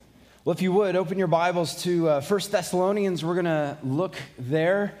Well, if you would, open your Bibles to 1 Thessalonians. We're going to look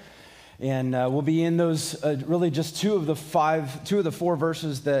there, and we'll be in those really just two of the three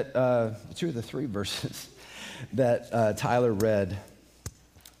verses that Tyler read.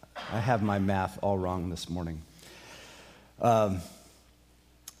 I have my math all wrong this morning. But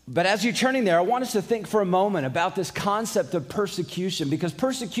as you're turning there, I want us to think for a moment about this concept of persecution, because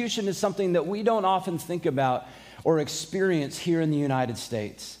persecution is something that we don't often think about or experience here in the United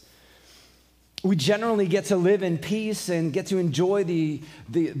States. We generally get to live in peace and get to enjoy the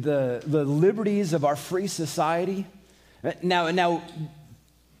liberties of our free society. Now,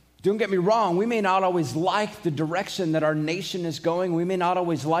 don't get me wrong, we may not always like the direction that our nation is going. We may not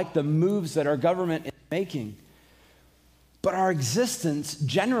always like the moves that our government is making. But our existence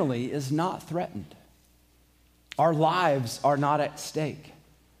generally is not threatened. Our lives are not at stake.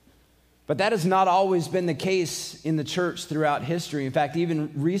 But that has not always been the case in the church throughout history. In fact,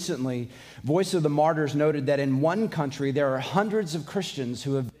 even recently, Voice of the Martyrs noted that in one country, there are hundreds of Christians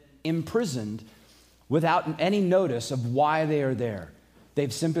who have been imprisoned without any notice of why they are there.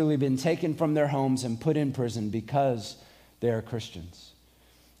 They've simply been taken from their homes and put in prison because they are Christians.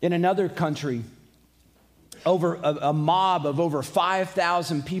 In another country, a mob of over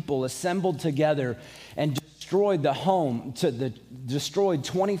 5,000 people assembled together and destroyed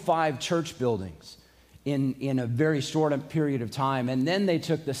 25 church buildings in a very short period of time. And then they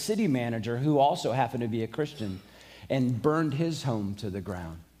took the city manager, who also happened to be a Christian, and burned his home to the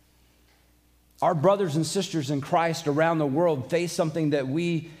ground. Our brothers and sisters in Christ around the world face something that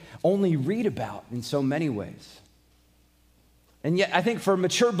we only read about in so many ways. And yet, I think for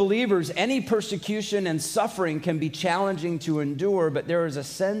mature believers, any persecution and suffering can be challenging to endure, but there is a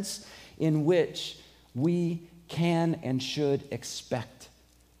sense in which we can and should expect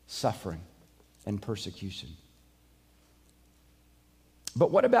suffering and persecution.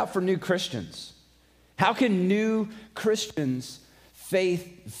 But what about for new Christians? How can new Christians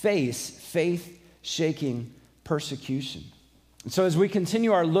face faith-shaking persecution? And so as we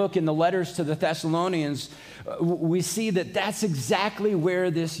continue our look in the letters to the Thessalonians, we see that that's exactly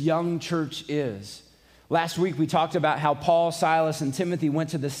where this young church is. Last week we talked about how Paul, Silas, and Timothy went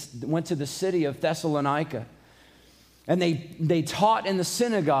to the city of Thessalonica, and they taught in the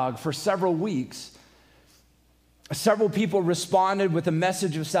synagogue for several weeks. Several people responded with a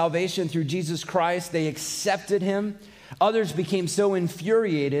message of salvation through Jesus Christ. They accepted him. Others became so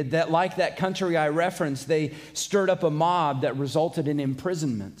infuriated that, like that country I referenced, they stirred up a mob that resulted in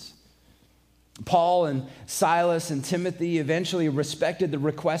imprisonments. Paul and Silas and Timothy eventually respected the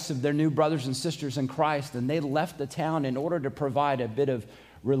requests of their new brothers and sisters in Christ, and they left the town in order to provide a bit of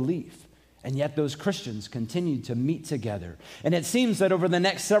relief. And yet those Christians continued to meet together. And it seems that over the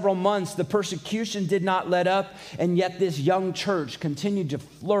next several months, the persecution did not let up, and yet this young church continued to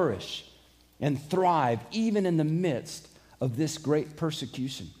flourish and thrive even in the midst of this great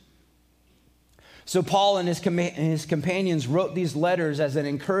persecution. So Paul and his companions wrote these letters as an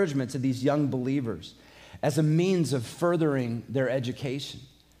encouragement to these young believers, as a means of furthering their education.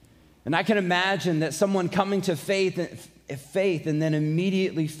 And I can imagine that someone coming to faith and then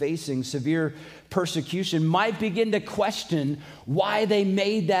immediately facing severe persecution might begin to question why they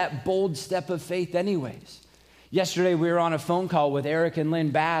made that bold step of faith anyways. Yesterday, we were on a phone call with Eric and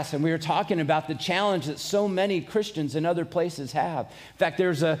Lynn Bass, and we were talking about the challenge that so many Christians in other places have. In fact,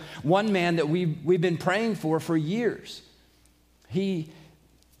 there's one man that we've been praying for years. He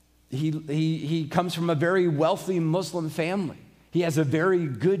comes from a very wealthy Muslim family. He has a very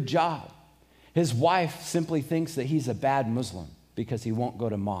good job. His wife simply thinks that he's a bad Muslim because he won't go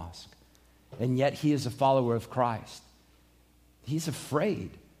to mosque. And yet he is a follower of Christ. He's afraid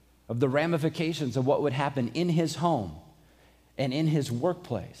of the ramifications of what would happen in his home and in his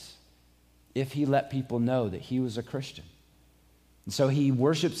workplace if he let people know that he was a Christian. And so he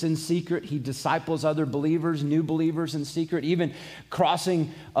worships in secret. He disciples other believers, new believers in secret, even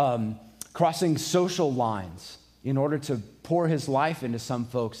crossing social lines in order to pour his life into some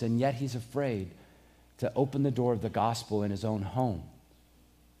folks. And yet he's afraid to open the door of the gospel in his own home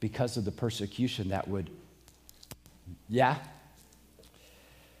because of the persecution that would,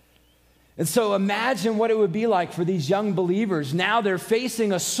 And so imagine what it would be like for these young believers. Now they're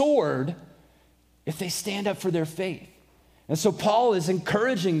facing a sword if they stand up for their faith. And so Paul is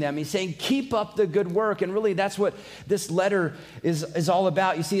encouraging them. He's saying, keep up the good work. And really, that's what this letter is all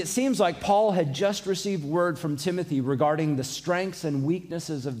about. You see, it seems like Paul had just received word from Timothy regarding the strengths and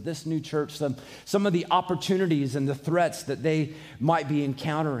weaknesses of this new church, some of the opportunities and the threats that they might be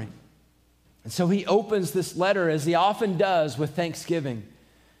encountering. And so he opens this letter, as he often does, with thanksgiving,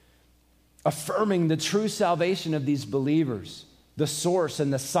 affirming the true salvation of these believers the source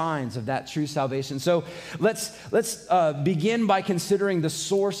and the signs of that true salvation. So let's begin by considering the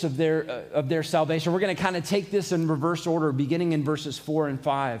source of their salvation. We're going to kind of take this in reverse order, beginning in verses 4 and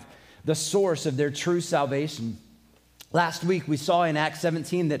 5, the source of their true salvation. Last week, we saw in Acts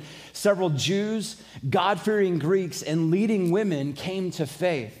 17 that several Jews, God-fearing Greeks, and leading women came to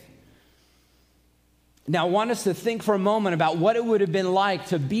faith. Now, I want us to think for a moment about what it would have been like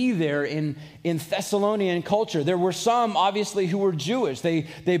to be there in Thessalonian culture. There were some, obviously, who were Jewish. They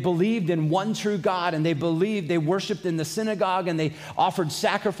believed in one true God, and they worshiped in the synagogue, and they offered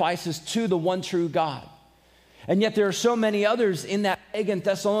sacrifices to the one true God. And yet there are so many others in that pagan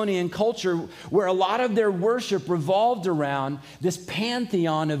Thessalonian culture where a lot of their worship revolved around this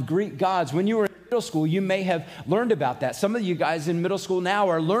pantheon of Greek gods. When you were in middle school, you may have learned about that. Some of you guys in middle school now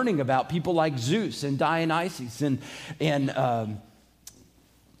are learning about people like Zeus and Dionysus and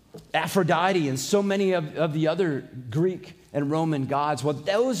Aphrodite and so many of the other Greek and Roman gods. Well,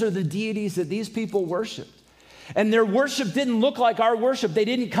 those are the deities that these people worshiped. And their worship didn't look like our worship. They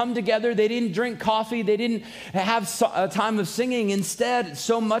didn't come together. They didn't drink coffee. They didn't have a time of singing. Instead,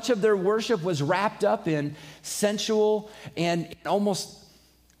 so much of their worship was wrapped up in sensual and almost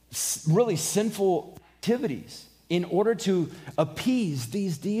really sinful activities in order to appease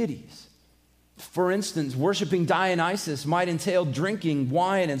these deities. For instance, worshiping Dionysus might entail drinking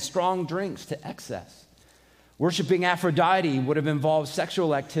wine and strong drinks to excess. Worshiping Aphrodite would have involved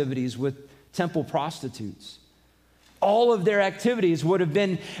sexual activities with temple prostitutes. All of their activities would have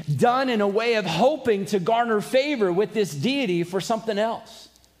been done in a way of hoping to garner favor with this deity for something else.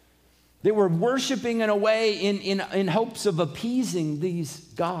 They were worshiping in a way in hopes of appeasing these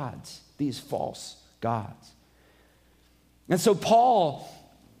gods, these false gods. And so Paul,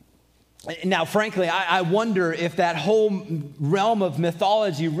 now frankly, I wonder if that whole realm of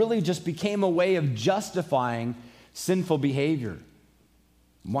mythology really just became a way of justifying sinful behavior.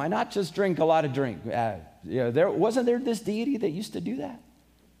 Why not just drink a lot of drink? Wasn't there this deity that used to do that?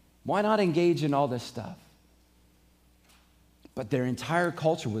 Why not engage in all this stuff? But their entire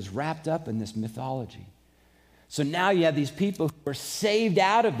culture was wrapped up in this mythology. So now you have these people who are saved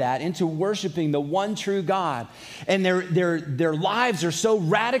out of that into worshiping the one true God. And their lives are so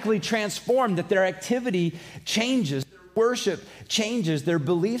radically transformed that their activity changes. Worship changes, their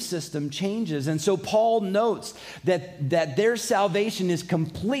belief system changes. And so Paul notes that their salvation is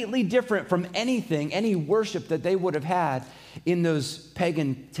completely different from any worship that they would have had in those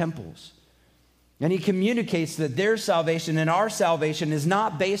pagan temples. And he communicates that their salvation and our salvation is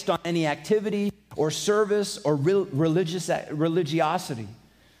not based on any activity or service or religiosity.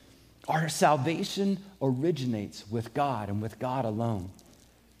 Our salvation originates with God and with God alone.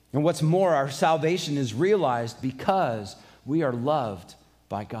 And what's more, our salvation is realized because we are loved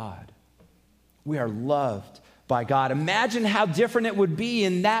by God. We are loved by God. Imagine how different it would be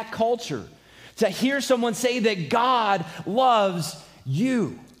in that culture to hear someone say that God loves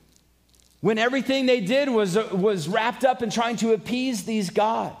you when everything they did was wrapped up in trying to appease these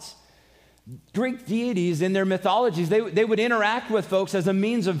gods. Greek deities in their mythologies, they would interact with folks as a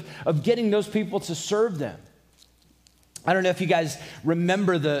means of getting those people to serve them. I don't know if you guys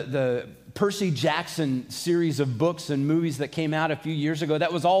remember the Percy Jackson series of books and movies that came out a few years ago.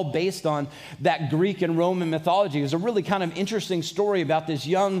 That was all based on that Greek and Roman mythology. It was a really kind of interesting story about this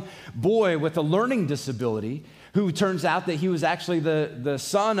young boy with a learning disability who turns out that he was actually the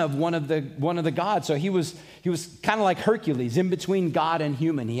son of one of the gods. So he was kind of like Hercules, in between God and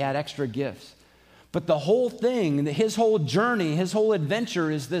human. He had extra gifts. But the whole thing, his whole journey, his whole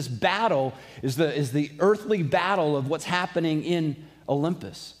adventure is this battle, is the earthly battle of what's happening in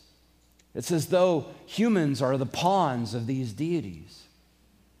Olympus. It's as though humans are the pawns of these deities.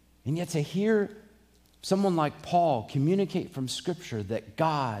 And yet to hear someone like Paul communicate from Scripture that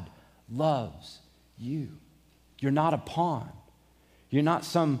God loves you. You're not a pawn. You're not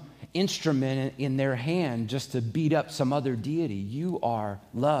some instrument in their hand just to beat up some other deity. You are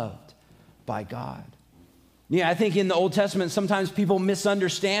loved by God. Yeah, I think in the Old Testament, sometimes people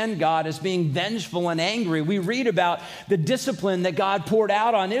misunderstand God as being vengeful and angry. We read about the discipline that God poured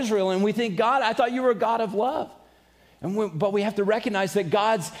out on Israel, and we think, God, I thought you were a God of love. But we have to recognize that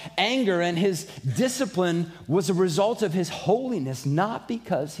God's anger and his discipline was a result of his holiness, not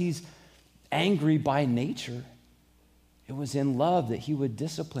because he's angry by nature. It was in love that he would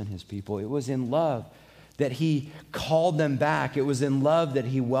discipline his people. It was in love that he called them back. It was in love that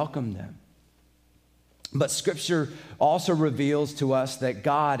he welcomed them. But Scripture also reveals to us that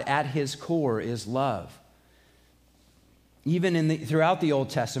God at his core is love. Even throughout the Old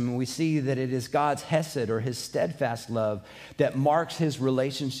Testament, we see that it is God's hesed or his steadfast love that marks his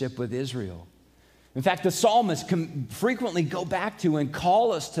relationship with Israel. In fact, the psalmists can frequently go back to and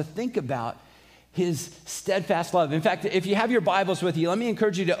call us to think about his steadfast love. In fact, if you have your Bibles with you, let me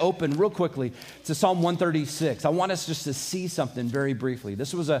encourage you to open real quickly to Psalm 136. I want us just to see something very briefly.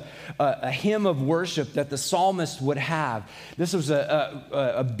 This was a hymn of worship that the psalmist would have. This was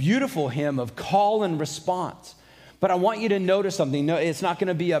a beautiful hymn of call and response. But I want you to notice something. No, it's not going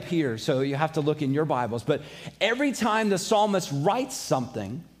to be up here, so you have to look in your Bibles. But every time the psalmist writes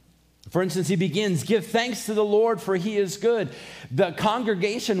something, for instance, he begins, "Give thanks to the Lord, for he is good," the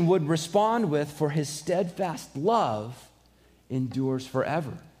congregation would respond with, "For his steadfast love endures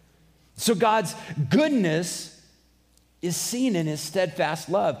forever." So God's goodness is seen in his steadfast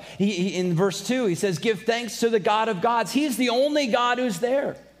love. In verse 2, he says, "Give thanks to the God of gods." He's the only God who's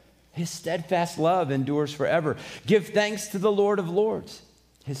there. His steadfast love endures forever. "Give thanks to the Lord of lords.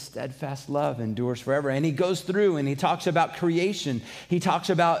 His steadfast love endures forever." And he goes through and he talks about creation. He talks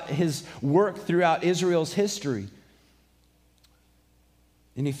about his work throughout Israel's history.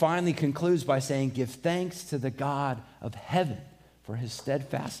 And he finally concludes by saying, "Give thanks to the God of heaven, for his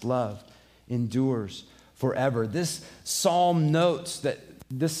steadfast love endures forever." This psalm notes that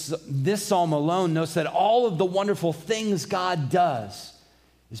this psalm alone notes that all of the wonderful things God does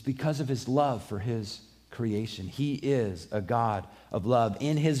is because of his love for his creation. He is a God of love.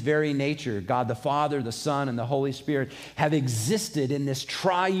 In his very nature, God the Father, the Son, and the Holy Spirit have existed in this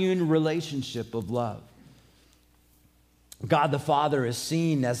triune relationship of love. God the Father is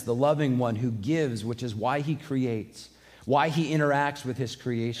seen as the loving one who gives, which is why he creates, why he interacts with his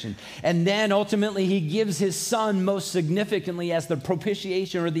creation. And then ultimately he gives his Son most significantly as the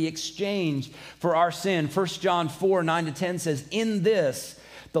propitiation or the exchange for our sin. 1 John 4, 9-10 says, "In this,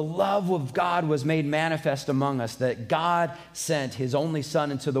 the love of God was made manifest among us, that God sent his only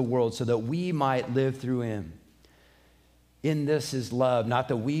Son into the world so that we might live through him. In this is love, not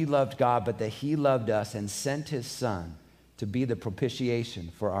that we loved God, but that he loved us and sent his Son to be the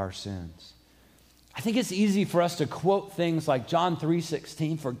propitiation for our sins." I think it's easy for us to quote things like John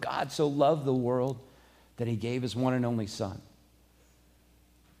 3:16, "For God so loved the world that he gave his one and only Son."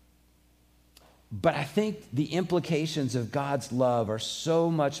 But I think the implications of God's love are so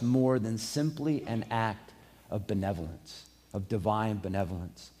much more than simply an act of benevolence, of divine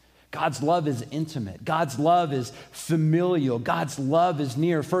benevolence. God's love is intimate. God's love is familial. God's love is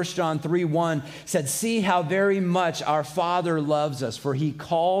near. 1 John 3:1 said, "See how very much our Father loves us, for he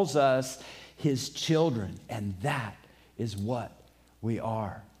calls us his children, and that is what we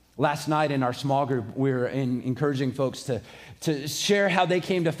are." Last night in our small group, we were encouraging folks to share how they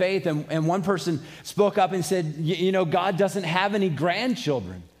came to faith. And one person spoke up and said, you know, God doesn't have any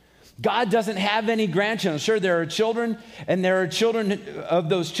grandchildren. God doesn't have any grandchildren. Sure, there are children, and there are children of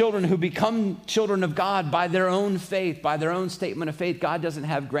those children who become children of God by their own faith, by their own statement of faith. God doesn't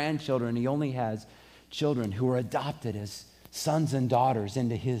have grandchildren. He only has children who are adopted as sons and daughters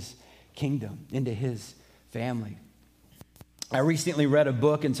into his kingdom, into his family. I recently read a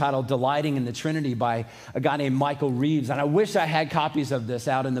book entitled "Delighting in the Trinity" by a guy named Michael Reeves, and I wish I had copies of this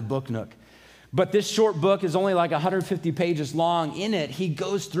out in the book nook. But this short book is only like 150 pages long. In it, he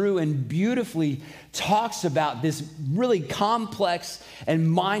goes through and beautifully talks about this really complex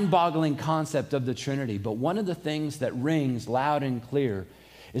and mind-boggling concept of the Trinity. But one of the things that rings loud and clear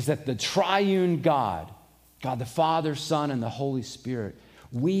is that the triune God, God the Father, Son, and the Holy Spirit,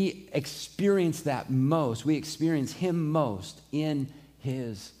 we experience that most. We experience him most in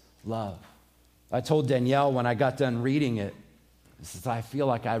his love. I told Danielle when I got done reading it, I feel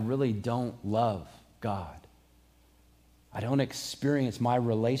like I really don't love God. I don't experience my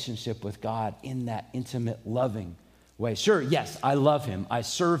relationship with God in that intimate, loving way. Sure, yes, I love him. I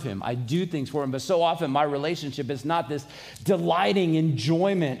serve him. I do things for him. But so often my relationship is not this delighting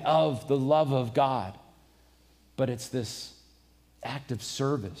enjoyment of the love of God, but it's this act of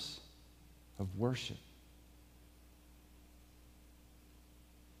service, of worship.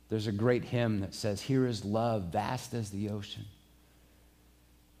 There's a great hymn that says, "Here is love, vast as the ocean."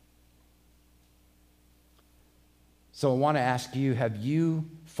 So I want to ask you, have you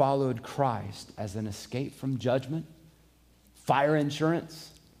followed Christ as an escape from judgment, fire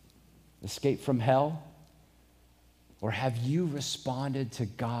insurance, escape from hell? Or have you responded to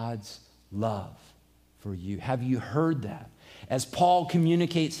God's love for you? Have you heard that? As Paul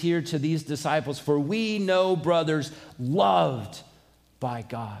communicates here to these disciples, "For we know, brothers, loved by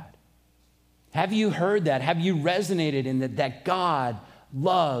God." Have you heard that? Have you resonated in that God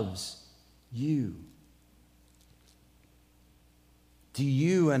loves you? Do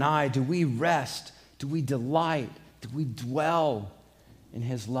you and I, do we rest? Do we delight? Do we dwell in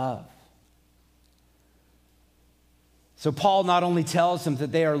his love? So Paul not only tells them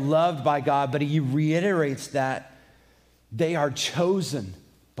that they are loved by God, but he reiterates that they are chosen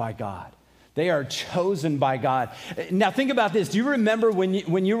by God. They are chosen by God. Now think about this. Do you remember when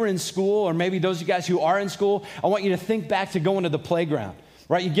you were in school, or maybe those of you guys who are in school, I want you to think back to going to the playground,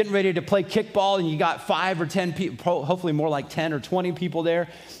 right? You're getting ready to play kickball and you got 5 or 10 people, hopefully more like 10 or 20 people there.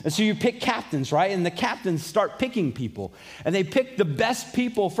 And so you pick captains, right? And the captains start picking people. And they pick the best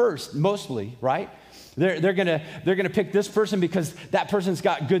people first, mostly, right? They're gonna pick this person because that person's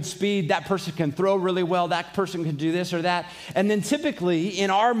got good speed, that person can throw really well, that person can do this or that. And then typically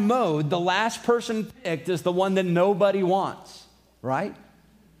in our mode, the last person picked is the one that nobody wants, right?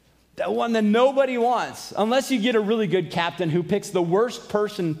 The one that nobody wants, unless you get a really good captain who picks the worst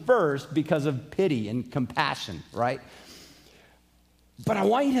person first because of pity and compassion, right? But I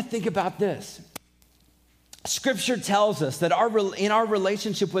want you to think about this. Scripture tells us that in our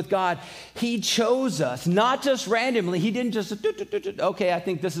relationship with God, he chose us, not just randomly. He didn't just, okay, I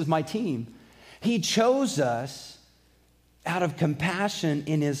think this is my team. He chose us out of compassion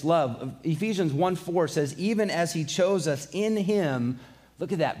in his love. Ephesians 1:4 says, even as he chose us in him,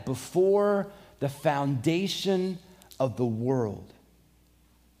 look at that, before the foundation of the world,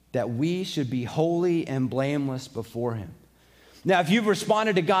 that we should be holy and blameless before him. Now, if you've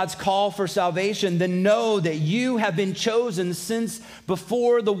responded to God's call for salvation, then know that you have been chosen since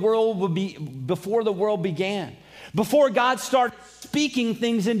before the world began. Before God started speaking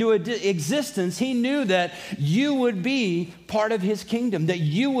things into existence, he knew that you would be part of his kingdom, that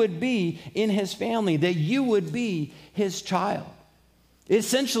you would be in his family, that you would be his child.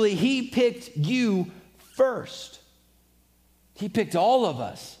 Essentially, he picked you first. He picked all of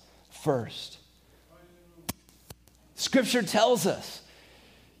us first. Scripture tells us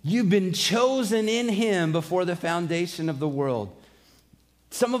you've been chosen in him before the foundation of the world.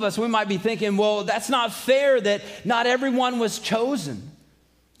 Some of us, we might be thinking, well, that's not fair that not everyone was chosen.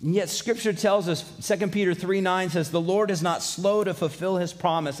 And yet Scripture tells us, 2 Peter 3:9 says, the Lord is not slow to fulfill his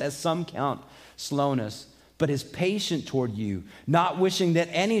promise, as some count slowness, but is patient toward you, not wishing that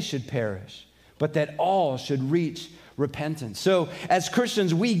any should perish, but that all should reach repentance. So as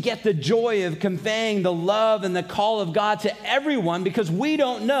Christians, we get the joy of conveying the love and the call of God to everyone because we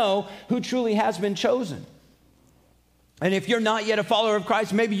don't know who truly has been chosen. And if you're not yet a follower of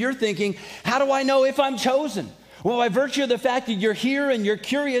Christ, maybe you're thinking, how do I know if I'm chosen? Well, by virtue of the fact that you're here and you're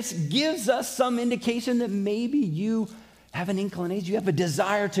curious gives us some indication that maybe you have an inclination, you have a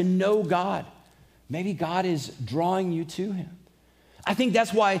desire to know God. Maybe God is drawing you to him. I think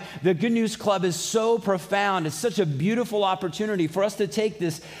that's why the Good News Club is so profound. It's such a beautiful opportunity for us to take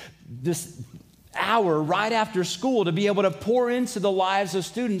this hour right after school to be able to pour into the lives of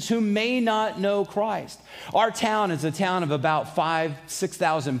students who may not know Christ. Our town is a town of about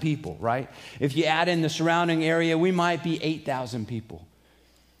 6,000 people, right? If you add in the surrounding area, we might be 8,000 people.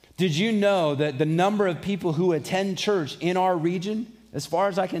 Did you know that the number of people who attend church in our region, as far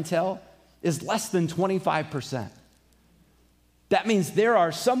as I can tell, is less than 25%? That means there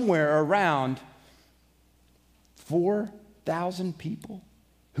are somewhere around 4,000 people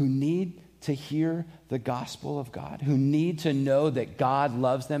who need to hear the gospel of God, who need to know that God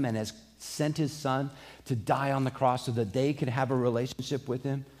loves them and has sent his son to die on the cross so that they could have a relationship with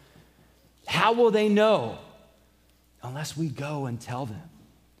him. How will they know? Unless we go and tell them.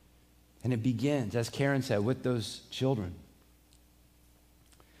 And it begins, as Karen said, with those children.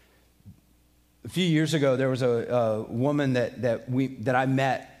 A few years ago, there was a woman that I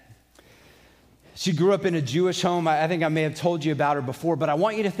met. She grew up in a Jewish home. I think I may have told you about her before, but I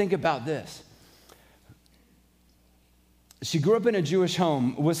want you to think about this. She grew up in a Jewish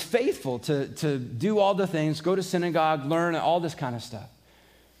home, was faithful to do all the things, go to synagogue, learn all this kind of stuff.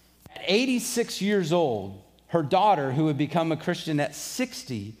 At 86 years old, her daughter, who had become a Christian at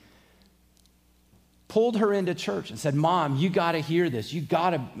 60, pulled her into church and said, Mom, you got to hear this. You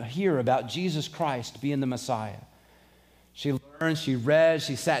got to hear about Jesus Christ being the Messiah. She learned, she read,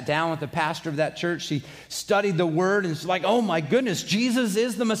 she sat down with the pastor of that church. She studied the word and she's like, oh my goodness, Jesus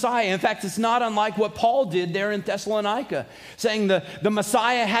is the Messiah. In fact, it's not unlike what Paul did there in Thessalonica, saying the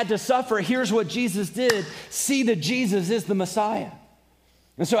Messiah had to suffer. Here's what Jesus did. See that Jesus is the Messiah.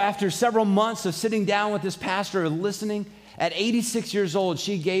 And so after several months of sitting down with this pastor and listening, at 86 years old,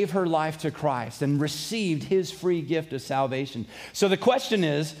 she gave her life to Christ and received his free gift of salvation. So the question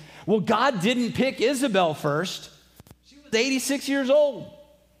is, well, God didn't pick Isabel first. She was 86 years old.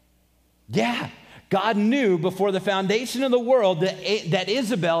 Yeah, God knew before the foundation of the world that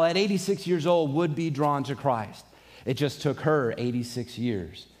Isabel at 86 years old would be drawn to Christ. It just took her 86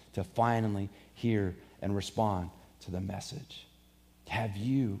 years to finally hear and respond to the message. Have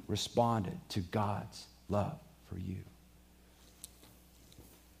you responded to God's love for you?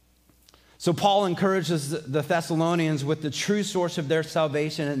 So Paul encourages the Thessalonians with the true source of their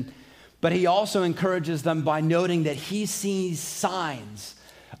salvation, but he also encourages them by noting that he sees signs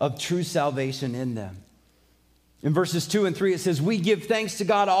of true salvation in them. In verses 2 and 3, it says, "We give thanks to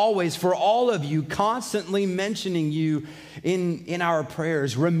God always for all of you, constantly mentioning you in our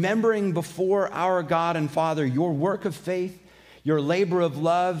prayers, remembering before our God and Father your work of faith, your labor of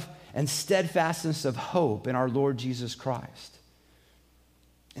love, and steadfastness of hope in our Lord Jesus Christ."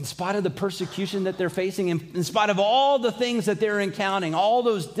 In spite of the persecution that they're facing, in spite of all the things that they're encountering, all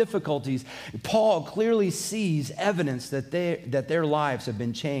those difficulties, Paul clearly sees evidence that their lives have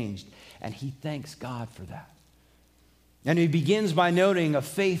been changed, and he thanks God for that. And he begins by noting a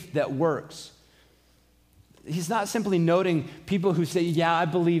faith that works. He's not simply noting people who say, "Yeah, I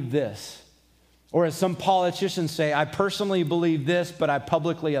believe this." Or as some politicians say, "I personally believe this, but I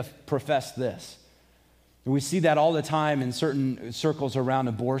publicly profess this." And we see that all the time in certain circles around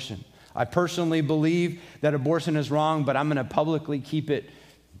abortion. I personally believe that abortion is wrong, but I'm going to publicly keep it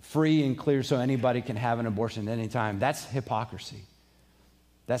free and clear so anybody can have an abortion at any time. That's hypocrisy.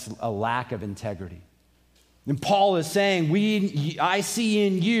 That's a lack of integrity. And Paul is saying, I see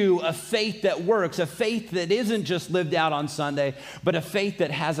in you a faith that works, a faith that isn't just lived out on Sunday, but a faith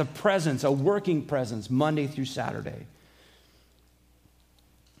that has a presence, a working presence, Monday through Saturday.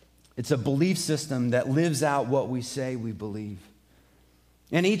 It's a belief system that lives out what we say we believe.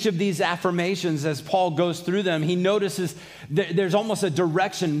 And each of these affirmations, as Paul goes through them, he notices there's almost a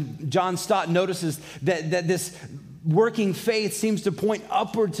direction. John Stott notices that this working faith seems to point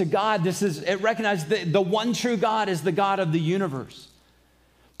upward to God. It recognizes that the one true God is the God of the universe.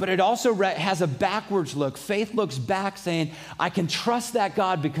 But it also has a backwards look. Faith looks back saying, I can trust that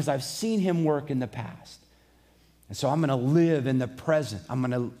God because I've seen him work in the past. And so I'm going to live in the present. I'm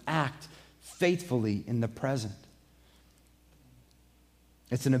going to act faithfully in the present.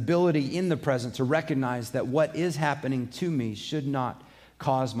 It's an ability in the present to recognize that what is happening to me should not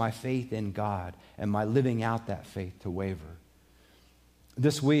cause my faith in God and my living out that faith to waver.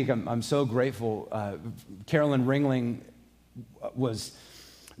 This week, I'm so grateful. Carolyn Ringling was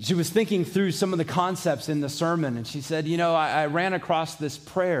thinking through some of the concepts in the sermon, and she said, I ran across this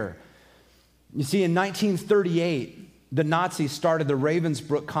prayer. You see, in 1938, the Nazis started the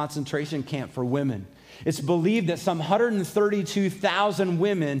Ravensbrück concentration camp for women. It's believed that some 132,000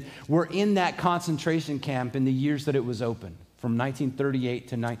 women were in that concentration camp in the years that it was open, from 1938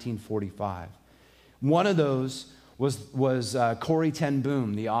 to 1945. One of those was Corrie ten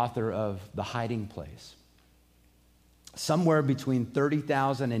Boom, the author of The Hiding Place. Somewhere between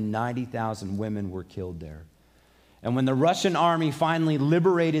 30,000 and 90,000 women were killed there. And when the Russian army finally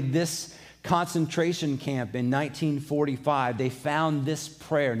liberated this concentration camp in 1945, they found this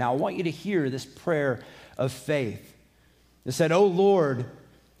prayer. Now, I want you to hear this prayer of faith. It said, "O Lord,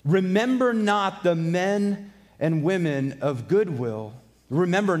 remember not the men and women of goodwill.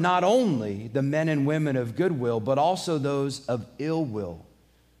 Remember not only the men and women of goodwill, but also those of ill will.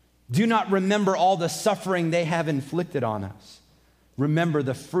 Do not remember all the suffering they have inflicted on us. Remember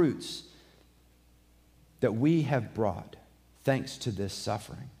the fruits that we have brought thanks to this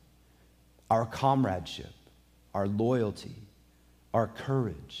suffering. Our comradeship, our loyalty, our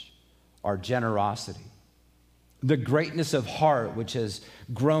courage, our generosity, the greatness of heart which has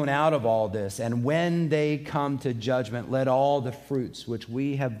grown out of all this. And when they come to judgment, let all the fruits which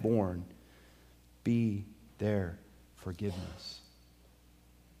we have borne be their forgiveness."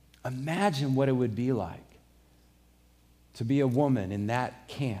 Imagine what it would be like to be a woman in that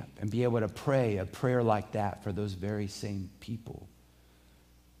camp and be able to pray a prayer like that for those very same people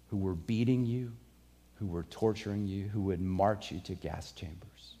who were beating you, who were torturing you, who would march you to gas chambers.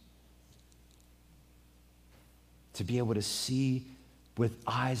 To be able to see with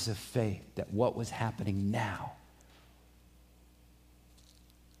eyes of faith that what was happening now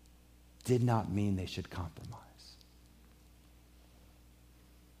did not mean they should compromise.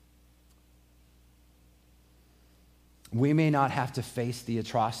 We may not have to face the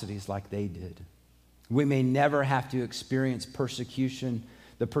atrocities like they did. We may never have to experience persecution,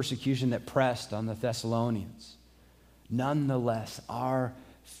 the persecution that pressed on the Thessalonians. Nonetheless, our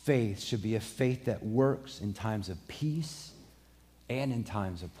faith should be a faith that works in times of peace and in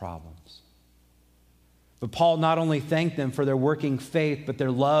times of problems. But Paul not only thanked them for their working faith, but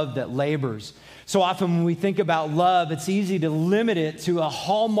their love that labors. So often when we think about love, it's easy to limit it to a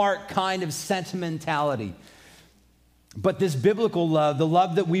hallmark kind of sentimentality. But this biblical love, the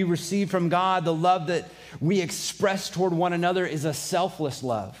love that we receive from God, the love that we express toward one another, is a selfless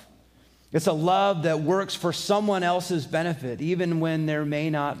love. It's a love that works for someone else's benefit, even when there may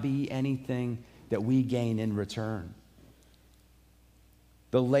not be anything that we gain in return.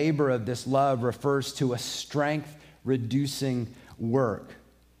 The labor of this love refers to a strength-reducing work,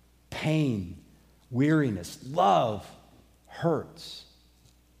 pain, weariness. Love hurts.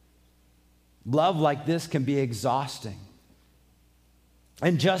 Love like this can be exhausting.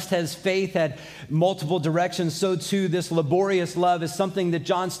 And just as faith had multiple directions, so too this laborious love is something that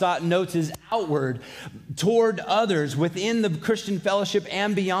John Stott notes is outward toward others within the Christian fellowship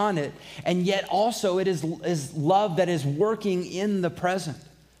and beyond it. And yet also it is love that is working in the present.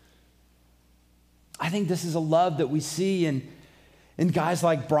 I think this is a love that we see in guys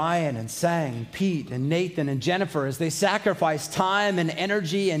like Brian and Sang, Pete and Nathan and Jennifer as they sacrifice time and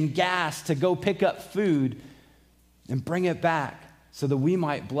energy and gas to go pick up food and bring it back so that we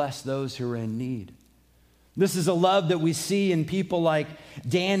might bless those who are in need. This is a love that we see in people like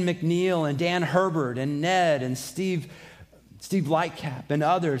Dan McNeil and Dan Herbert and Ned and Steve Lightcap and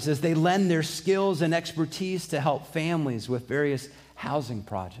others as they lend their skills and expertise to help families with various housing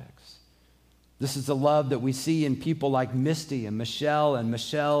projects. This is a love that we see in people like Misty and Michelle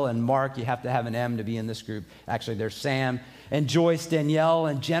and Mark. You have to have an M to be in this group. Actually, there's Sam and Joyce, Danielle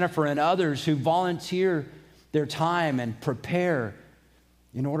and Jennifer and others who volunteer their time and prepare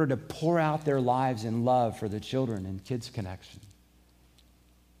in order to pour out their lives in love for the children in Kids Connection.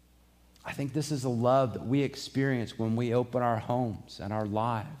 I think this is a love that we experience when we open our homes and our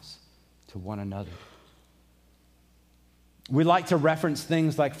lives to one another. We like to reference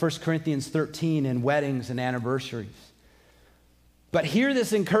things like 1 Corinthians 13 in weddings and anniversaries. But hear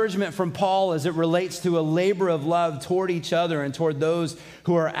this encouragement from Paul as it relates to a labor of love toward each other and toward those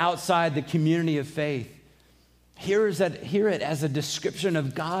who are outside the community of faith. Hear it as a description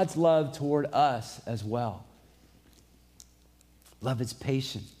of God's love toward us as well. Love is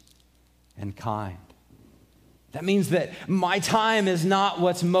patient and kind. That means that my time is not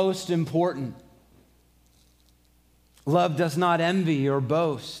what's most important. Love does not envy or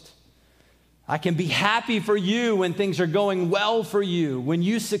boast. I can be happy for you when things are going well for you, when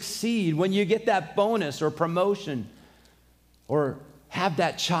you succeed, when you get that bonus or promotion, or have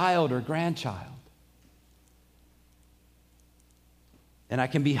that child or grandchild. And I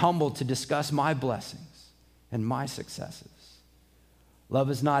can be humbled to discuss my blessings and my successes. Love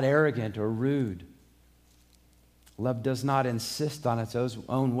is not arrogant or rude. Love does not insist on its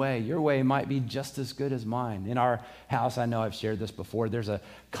own way. Your way might be just as good as mine. In our house, I know I've shared this before, there's a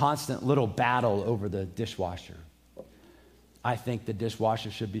constant little battle over the dishwasher. I think the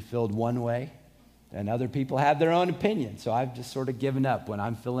dishwasher should be filled one way, and other people have their own opinion. So I've just sort of given up. When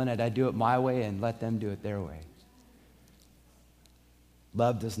I'm filling it, I do it my way and let them do it their way.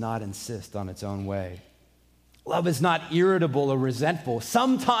 Love does not insist on its own way. Love is not irritable or resentful.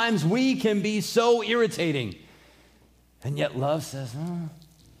 Sometimes we can be so irritating. And yet love says,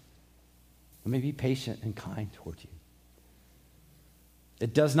 let me be patient and kind toward you.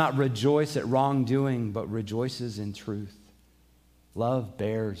 It does not rejoice at wrongdoing, but rejoices in truth. Love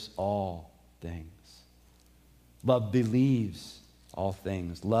bears all things. Love believes all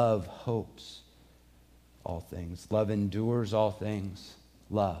things. Love hopes all things. Love endures all things.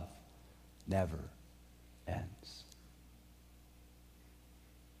 Love never ends.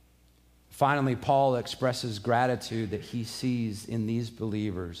 Finally, Paul expresses gratitude that he sees in these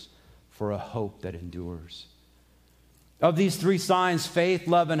believers for a hope that endures. Of these three signs, faith,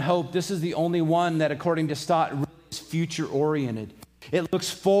 love, and hope, this is the only one that, according to Stott, really is future-oriented. It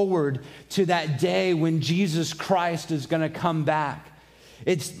looks forward to that day when Jesus Christ is going to come back.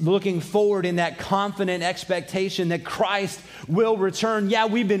 It's looking forward in that confident expectation that Christ will return. Yeah,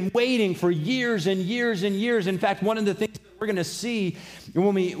 we've been waiting for years and years and years. In fact, one of the things that we're going to see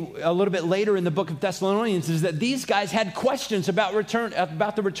when a little bit later in the book of Thessalonians is that these guys had questions about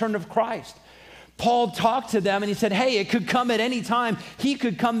the return of Christ. Paul talked to them and he said, hey, it could come at any time. He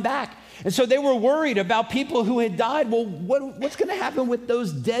could come back. And so they were worried about people who had died. Well, what's going to happen with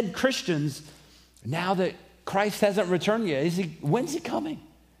those dead Christians now that Christ hasn't returned yet? When's he coming?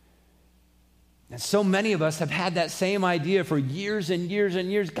 And so many of us have had that same idea for years and years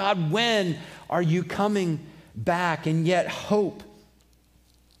and years. God, when are you coming back? And yet hope,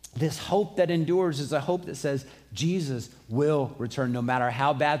 this hope that endures, is a hope that says Jesus will return. No matter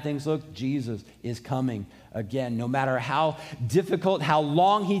how bad things look, Jesus is coming again. No matter how difficult, how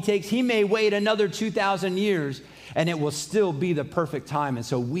long he takes, he may wait another 2,000 years and it will still be the perfect time. And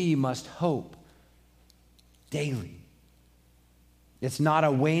so we must hope daily. It's not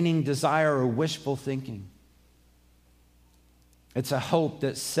a waning desire or wishful thinking. It's a hope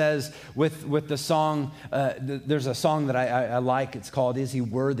that says, with the song, there's a song that I like, it's called Is He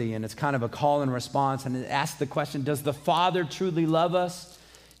Worthy? And it's kind of a call and response, and it asks the question, does the Father truly love us?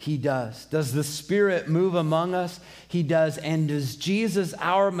 He does. Does the Spirit move among us? He does. And does Jesus,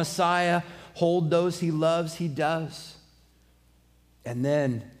 our Messiah, hold those he loves? He does. And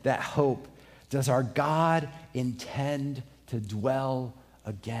then that hope. Does our God intend to dwell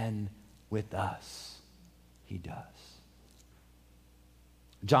again with us? He does.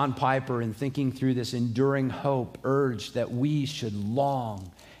 John Piper, in thinking through this enduring hope, urged that we should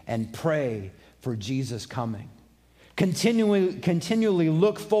long and pray for Jesus' coming. Continually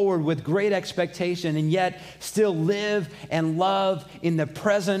look forward with great expectation, and yet still live and love in the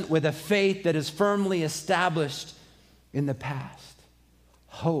present with a faith that is firmly established in the past.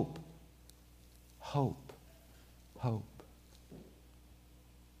 Hope, hope, hope.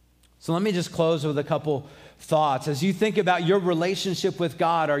 So let me just close with a couple thoughts. As you think about your relationship with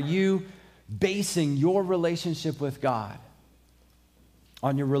God, are you basing your relationship with God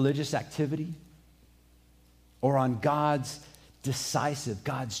on your religious activity? Or on God's decisive,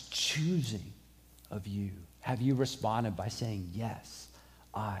 God's choosing of you? Have you responded by saying, yes,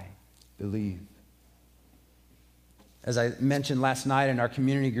 I believe? As I mentioned last night in our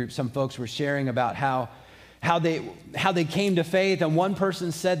community group, some folks were sharing about how they came to faith, and one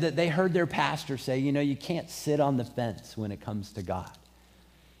person said that they heard their pastor say, you can't sit on the fence when it comes to God.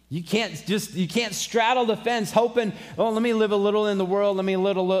 You can't straddle the fence hoping, let me live a little in the world, let me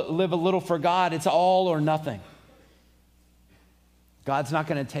live a little for God. It's all or nothing. God's not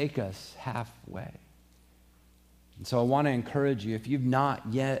going to take us halfway. And so I want to encourage you, if you've not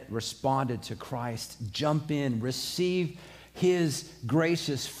yet responded to Christ, jump in, receive his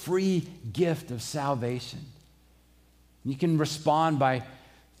gracious, free gift of salvation. You can respond by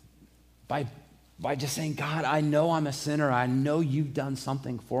just saying, God, I know I'm a sinner. I know you've done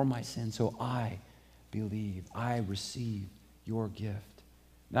something for my sin, so I believe. I receive your gift.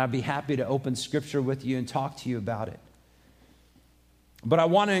 And I'd be happy to open Scripture with you and talk to you about it. But I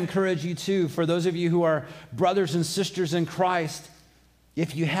want to encourage you too, for those of you who are brothers and sisters in Christ,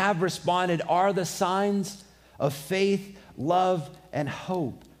 if you have responded, are the signs of faith, love, and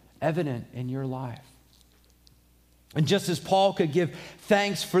hope evident in your life? And just as Paul could give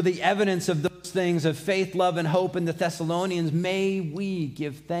thanks for the evidence of those things of faith, love, and hope in the Thessalonians, may we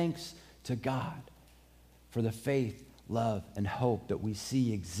give thanks to God for the faith, love, and hope that we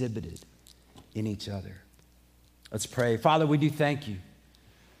see exhibited in each other. Let's pray. Father, we do thank you.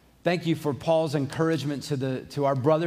 Thank you for Paul's encouragement to our brothers